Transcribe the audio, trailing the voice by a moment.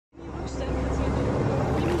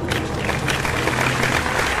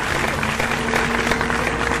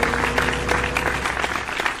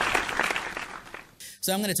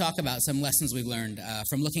So I'm going to talk about some lessons we've learned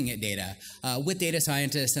from looking at data with data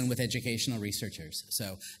scientists and with educational researchers.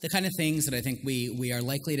 So the kind of things that I think we are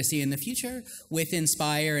likely to see in the future with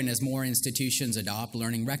Inspire and as more institutions adopt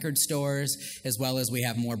learning record stores, as well as we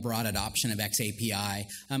have more broad adoption of XAPI.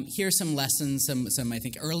 Here's some lessons, some I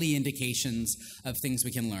think early indications of things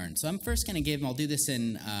we can learn. So I'm first going to give, and I'll do this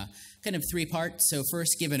in kind of three parts. So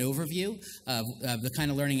first, give an overview of the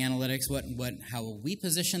kind of learning analytics, how we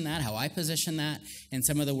position that, how I position that, and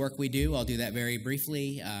some of the work we do. I'll do that very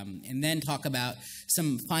briefly, and then talk about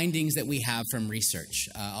some findings that we have from research.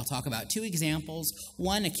 I'll talk about two examples.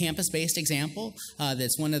 One, a campus-based example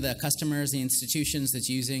that's one of the customers, the institutions that's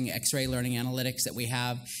using X-ray learning analytics that we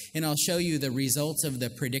have, and I'll show you the results of the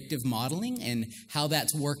predictive modeling and how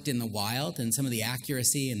that's worked in the wild and some of the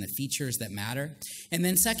accuracy and the features that matter. And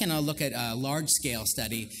then second, I'll look at a large-scale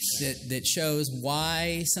study that shows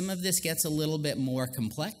why some of this gets a little bit more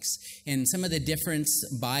complex and some of the difference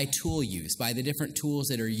by tool use, by the different tools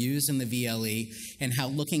that are used in the VLE, and how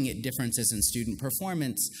looking at differences in student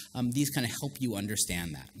performance, these kind of help you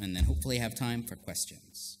understand that. And then hopefully have time for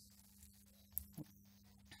questions.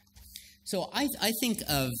 So I think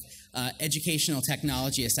of educational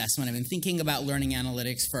technology assessment. I've been thinking about learning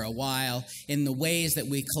analytics for a while in the ways that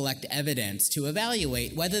we collect evidence to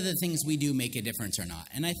evaluate whether the things we do make a difference or not.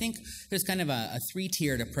 And I think there's kind of a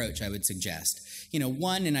three-tiered approach I would suggest.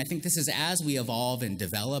 One, and I think this is as we evolve and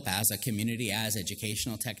develop as a community, as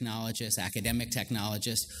educational technologists, academic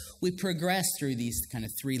technologists, we progress through these kind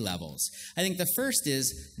of three levels. I think the first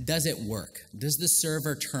is, does it work? Does the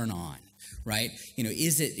server turn on? Right?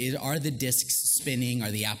 Are the disks spinning? Are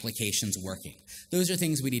the applications working? Those are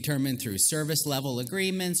things we determine through service level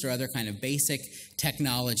agreements or other kind of basic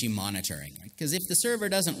technology monitoring. Because if the server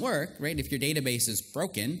doesn't work, right, if your database is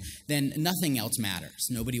broken, then nothing else matters.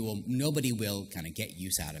 Nobody will kind of get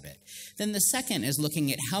use out of it. Then the second is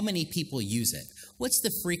looking at how many people use it. What's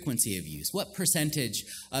the frequency of use? What percentage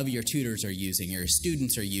of your tutors are using, your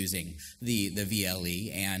students are using the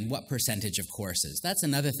VLE, and what percentage of courses? That's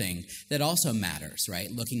another thing that also matters,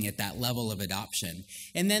 right? Looking at that level of adoption.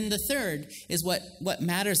 And then the third is what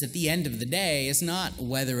matters at the end of the day is not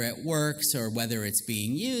whether it works or whether it's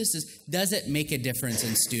being used, is does it make a difference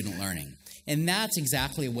in student learning? And that's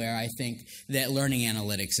exactly where I think that learning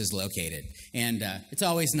analytics is located. And it's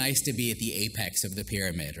always nice to be at the apex of the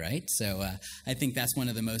pyramid, right? So I think that's one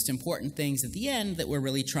of the most important things at the end that we're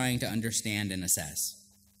really trying to understand and assess.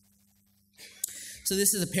 So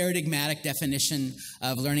this is a paradigmatic definition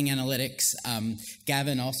of learning analytics.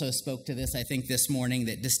 Gavin also spoke to this, I think, this morning,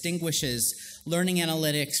 that distinguishes learning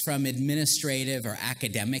analytics from administrative or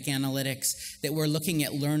academic analytics, that we're looking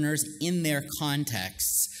at learners in their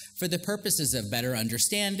contexts for the purposes of better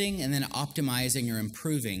understanding and then optimizing or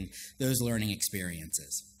improving those learning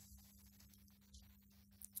experiences.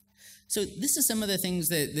 So this is some of the things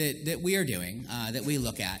that we are doing, that we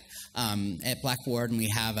look at Blackboard, and we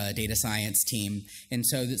have a data science team. And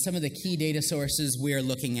so some of the key data sources we're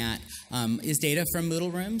looking at is data from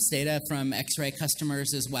Moodle rooms, data from X-ray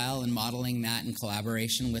customers as well, and modeling that in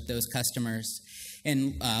collaboration with those customers.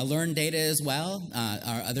 And learn data as well,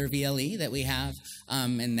 our other VLE that we have,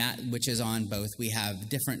 and that which is on both. We have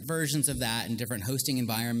different versions of that and different hosting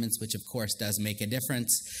environments, which of course does make a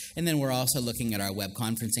difference. And then we're also looking at our web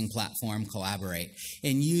conferencing platform, Collaborate,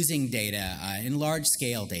 and using data in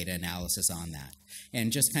large-scale data analysis on that.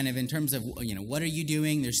 And just kind of in terms of, what are you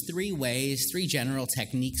doing? There's three general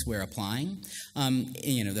techniques we're applying.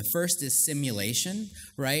 The first is simulation,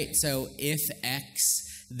 right? So if X,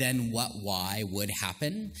 then what Y would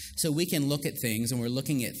happen. So we can look at things, and we're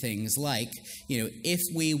looking at things like, if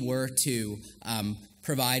we were to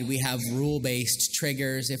we have rule-based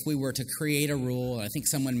triggers. If we were to create a rule, I think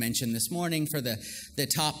someone mentioned this morning, for the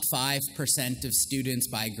top 5% of students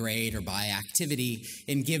by grade or by activity,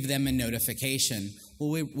 and give them a notification.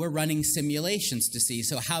 Well, we're running simulations to see,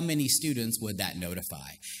 so how many students would that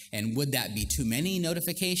notify? And would that be too many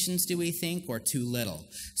notifications, do we think, or too little?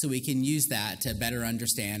 So we can use that to better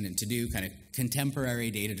understand and to do kind of contemporary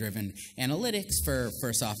data-driven analytics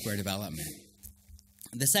for software development.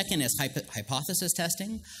 The second is hypothesis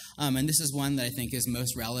testing, and this is one that I think is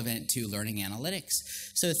most relevant to learning analytics.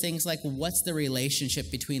 So things like, what's the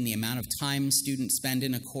relationship between the amount of time students spend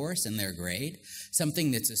in a course and their grade?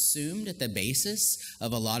 Something that's assumed at the basis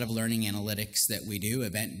of a lot of learning analytics that we do,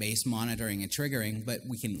 event-based monitoring and triggering, but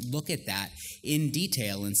we can look at that in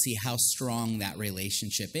detail and see how strong that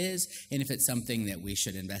relationship is, and if it's something that we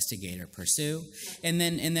should investigate or pursue. And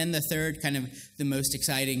then the third, kind of the most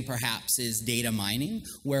exciting perhaps, is data mining.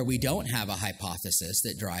 learning where we don't have a hypothesis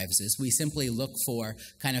that drives this. We simply look for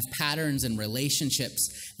kind of patterns and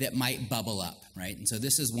relationships that might bubble up, right? And so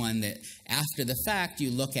this is one that after the fact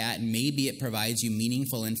you look at, and maybe it provides you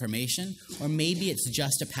meaningful information, or maybe it's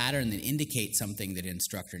just a pattern that indicates something that an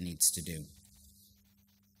instructor needs to do.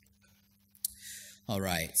 All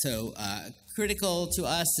right, so critical to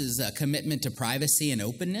us is a commitment to privacy and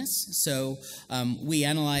openness. So we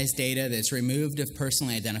analyze data that's removed of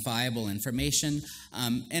personally identifiable information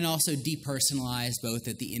and also depersonalized both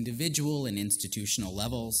at the individual and institutional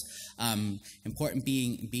levels. Important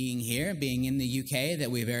being in the UK,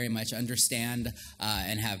 that we very much understand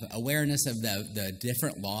and have awareness of the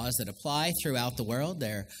different laws that apply throughout the world.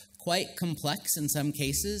 They're quite complex in some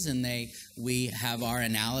cases, and we have our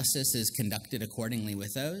analysis is conducted accordingly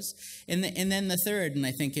with those. And then the third, and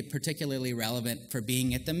I think it particularly relevant for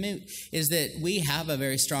being at the Moot, is that we have a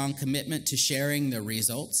very strong commitment to sharing the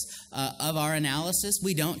results of our analysis.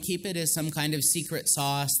 We don't keep it as some kind of secret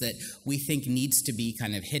sauce that we think needs to be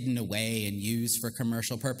kind of hidden away and used for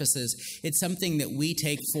commercial purposes. It's something that we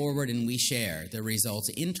take forward and we share the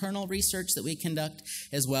results, internal research that we conduct,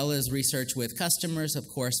 as well as research with customers, of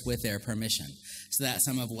course, with their permission. So that's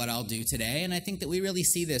some of what I'll do today, and I think that we really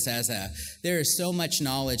see this as there is so much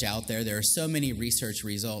knowledge out there, there are so many research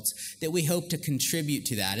results that we hope to contribute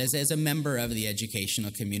to that as a member of the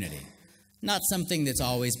educational community. Not something that's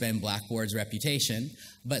always been Blackboard's reputation,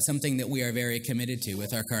 but something that we are very committed to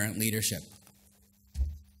with our current leadership.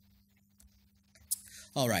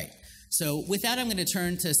 All right. So with that, I'm going to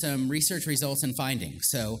turn to some research results and findings.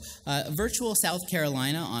 So Virtual South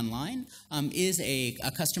Carolina Online is a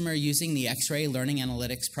customer using the X-Ray Learning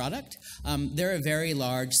Analytics product. They're a very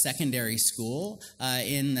large secondary school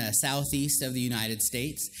in the southeast of the United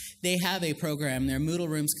States. They have a program, they're Moodle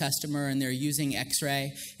Rooms customer, and they're using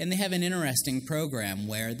X-Ray, and they have an interesting program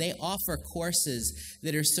where they offer courses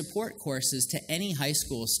that are support courses to any high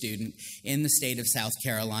school student in the state of South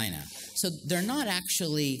Carolina. So they're not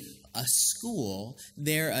actually a school,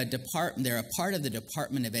 they're a part of the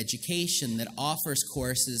Department of Education that offers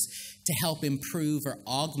courses to help improve or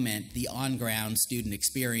augment the on-ground student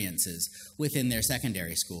experiences within their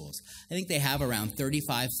secondary schools. I think they have around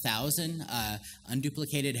 35,000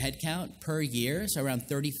 unduplicated headcount per year, so around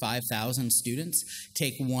 35,000 students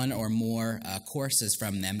take one or more courses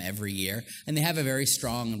from them every year, and they have a very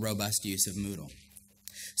strong and robust use of Moodle.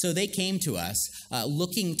 So they came to us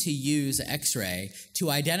looking to use X-Ray to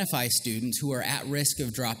identify students who are at risk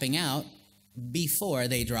of dropping out before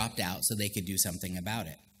they dropped out so they could do something about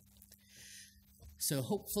it. So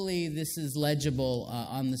hopefully this is legible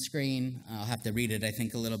on the screen. I'll have to read it, I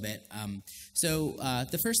think, a little bit.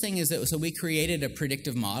 The first thing is that we created a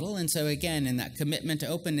predictive model. And so again, in that commitment to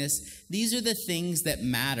openness, these are the things that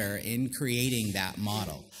matter in creating that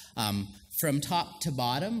model. From top to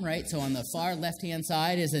bottom, right? So on the far left-hand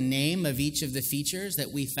side is a name of each of the features that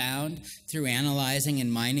we found through analyzing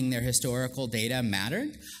and mining their historical data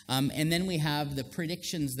mattered. And then we have the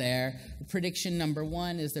predictions there. Prediction number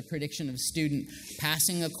one is the prediction of student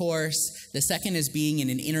passing a course. The second is being in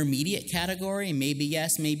an intermediate category, maybe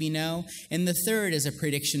yes, maybe no. And the third is a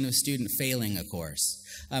prediction of student failing a course.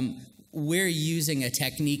 We're using a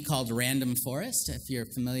technique called random forest. If you're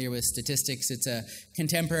familiar with statistics, it's a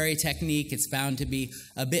contemporary technique. It's found to be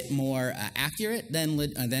a bit more accurate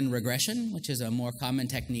than regression, which is a more common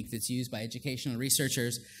technique that's used by educational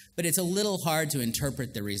researchers, but it's a little hard to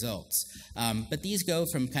interpret the results. But these go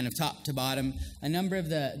from kind of top to bottom. A number of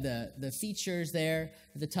the features there.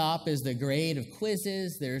 At the top is the grade of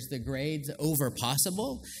quizzes. There's the grades over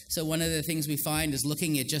possible. So one of the things we find is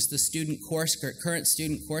looking at just the current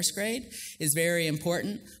student course grade is very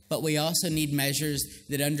important, but we also need measures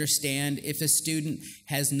that understand if a student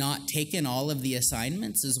has not taken all of the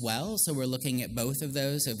assignments as well. So we're looking at both of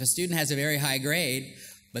those. So if a student has a very high grade,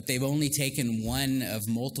 but they've only taken one of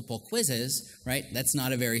multiple quizzes, right? That's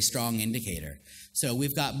not a very strong indicator. So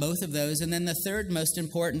we've got both of those. And then the third most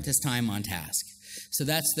important is time on task. So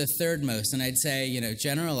that's the third most, and I'd say,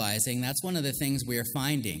 generalizing, that's one of the things we are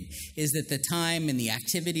finding, is that the time and the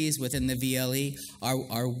activities within the VLE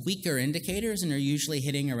are weaker indicators and are usually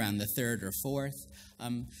hitting around the third or fourth.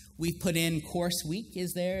 We've put in course week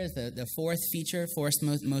is the fourth feature,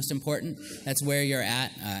 most important. That's where you're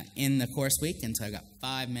at in the course week, and so I've got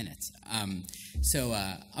 5 minutes. I'm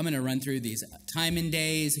going to run through these. Time and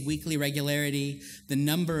days, weekly regularity, the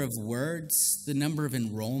number of words, the number of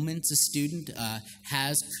enrollments a student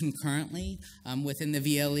has concurrently within the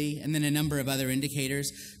VLE, and then a number of other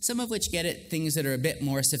indicators, some of which get at things that are a bit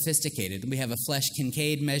more sophisticated. We have a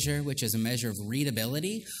Flesch-Kincaid measure, which is a measure of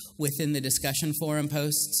readability within the discussion forum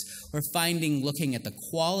posts. we're finding looking at the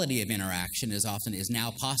quality of interaction is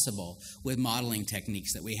now possible with modeling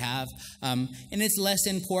techniques that we have. And it's less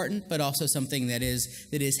important, but also something that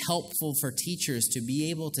is helpful for teachers to be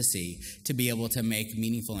able to see, to be able to make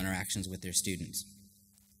meaningful interactions with their students.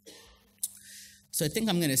 So I think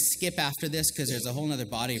I'm going to skip after this because there's a whole other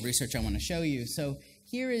body of research I want to show you. So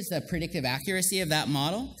here is the predictive accuracy of that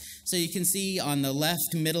model. So you can see on the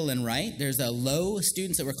left, middle, and right, there's a low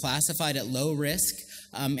students that were classified at low risk,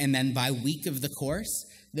 and then by week of the course.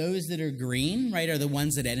 Those that are green, right, are the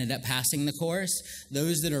ones that ended up passing the course.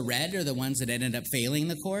 Those that are red are the ones that ended up failing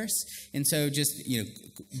the course. And so just,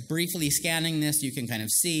 briefly scanning this, you can kind of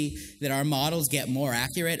see that our models get more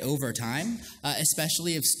accurate over time,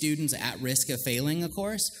 especially of students at risk of failing a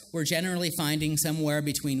course. We're generally finding somewhere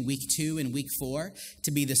between week 2 and week 4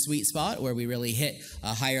 to be the sweet spot where we really hit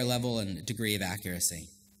a higher level and degree of accuracy.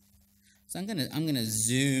 So I'm gonna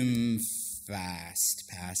zoom fast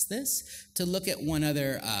past this to look at one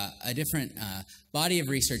other, a different body of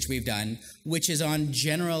research we've done, which is on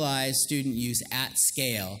generalized student use at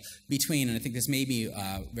scale between, and I think this may be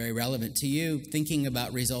very relevant to you, thinking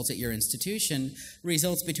about results at your institution,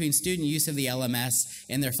 results between student use of the LMS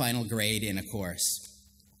and their final grade in a course.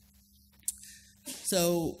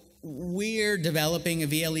 So we're developing a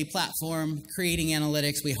VLE platform, creating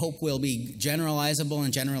analytics we hope will be generalizable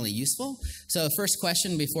and generally useful. So the first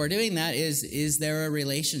question before doing that is there a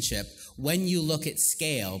relationship when you look at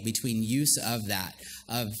scale between use of that,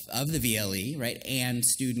 of the VLE, right, and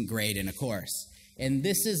student grade in a course? And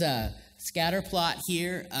this is a scatter plot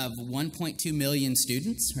here of 1.2 million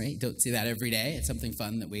students, right? Don't see that every day. It's something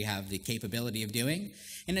fun that we have the capability of doing.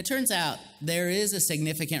 And it turns out there is a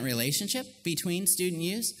significant relationship between student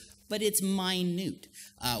use, but it's minute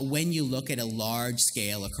when you look at a large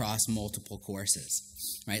scale across multiple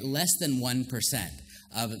courses, right? Less than 1%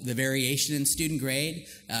 of the variation in student grade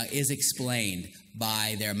is explained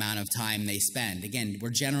by their amount of time they spend. Again,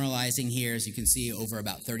 we're generalizing here, as you can see, over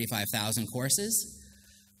about 35,000 courses.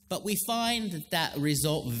 But we find that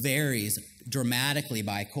result varies dramatically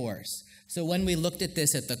by course. So when we looked at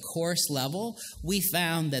this at the course level, we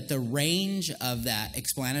found that the range of that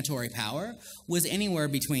explanatory power was anywhere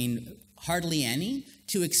between hardly any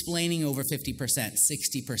to explaining over 50%,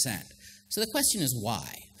 60%. So the question is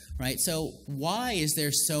why, right? So why is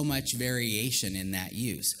there so much variation in that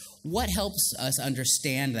use? What helps us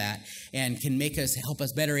understand that and can help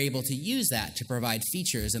us better able to use that to provide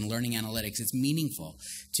features in learning analytics that's meaningful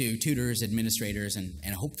to tutors, administrators,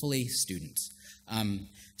 and hopefully students?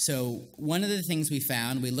 So one of the things we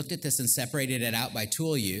found, we looked at this and separated it out by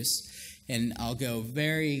tool use. And I'll go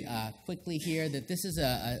very quickly here that this is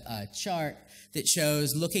a chart that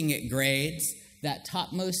shows looking at grades. That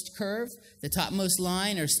topmost curve, the topmost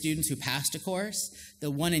line are students who passed a course. The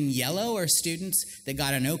one in yellow are students that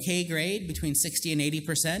got an okay grade between 60 and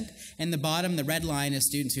 80%. And the bottom, the red line, is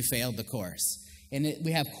students who failed the course. And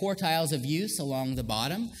we have quartiles of use along the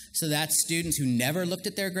bottom. So that's students who never looked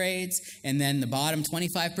at their grades. And then the bottom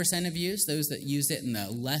 25% of use, those that used it in the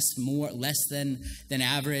less than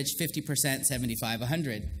average, 50%, 75,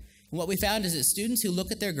 100. And what we found is that students who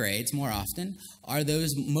look at their grades more often are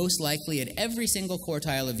those most likely at every single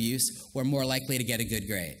quartile of use or more likely to get a good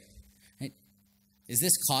grade. Right? Is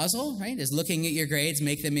this causal? Right? Does looking at your grades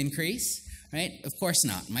make them increase? Right? Of course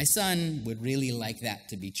not. My son would really like that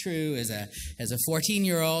to be true. As a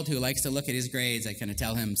 14-year-old who likes to look at his grades, I kind of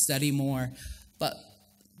tell him, study more. But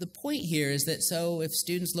the point here is that so if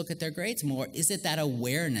students look at their grades more, is it that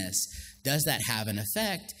awareness? Does that have an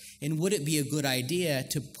effect? And would it be a good idea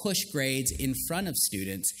to push grades in front of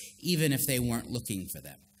students even if they weren't looking for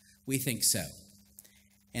them? We think so.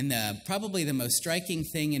 And probably the most striking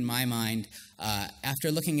thing in my mind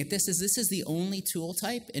after looking at this is the only tool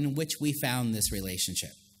type in which we found this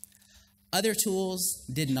relationship. Other tools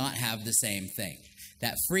did not have the same thing.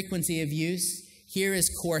 That frequency of use, here is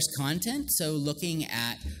course content, so looking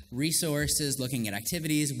at resources, looking at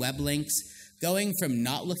activities, web links, going from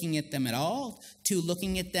not looking at them at all to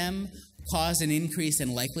looking at them caused an increase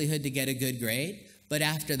in likelihood to get a good grade, but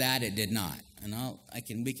after that it did not.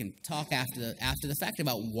 And we can talk after the fact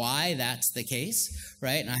about why that's the case,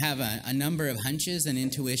 right? And I have a number of hunches and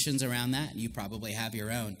intuitions around that. You probably have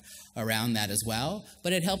your own around that as well.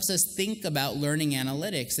 But it helps us think about learning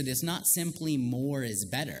analytics. It is not simply more is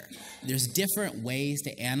better. There's different ways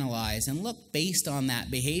to analyze and look based on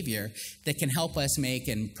that behavior that can help us make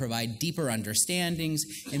and provide deeper understandings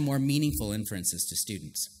and more meaningful inferences to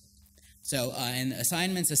students. So in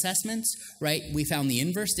assignments, assessments, right, we found the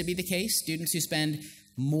inverse to be the case. Students who spend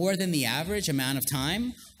more than the average amount of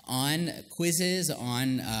time on quizzes,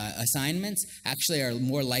 on assignments, actually are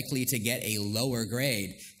more likely to get a lower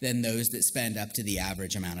grade than those that spend up to the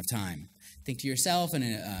average amount of time. Think to yourself in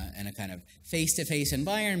a kind of face-to-face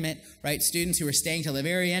environment, right? Students who are staying till the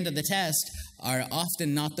very end of the test are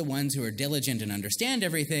often not the ones who are diligent and understand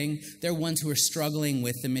everything. They're ones who are struggling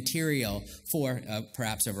with the material for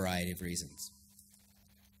perhaps a variety of reasons.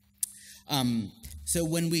 So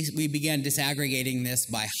when we began disaggregating this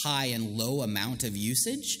by high and low amount of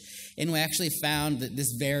usage, and we actually found that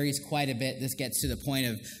this varies quite a bit. This gets to the point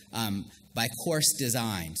of by course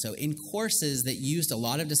design. So in courses that used a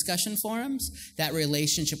lot of discussion forums, that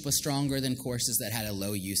relationship was stronger than courses that had a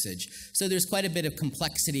low usage. So there's quite a bit of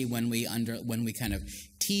complexity when we kind of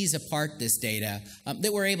tease apart this data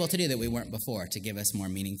that we're able to do that we weren't before, to give us more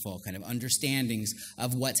meaningful kind of understandings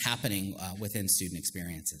of what's happening within student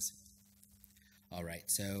experiences. All right,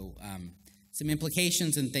 so some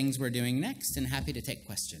implications and things we're doing next, and happy to take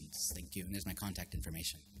questions. Thank you, and there's my contact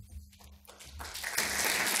information.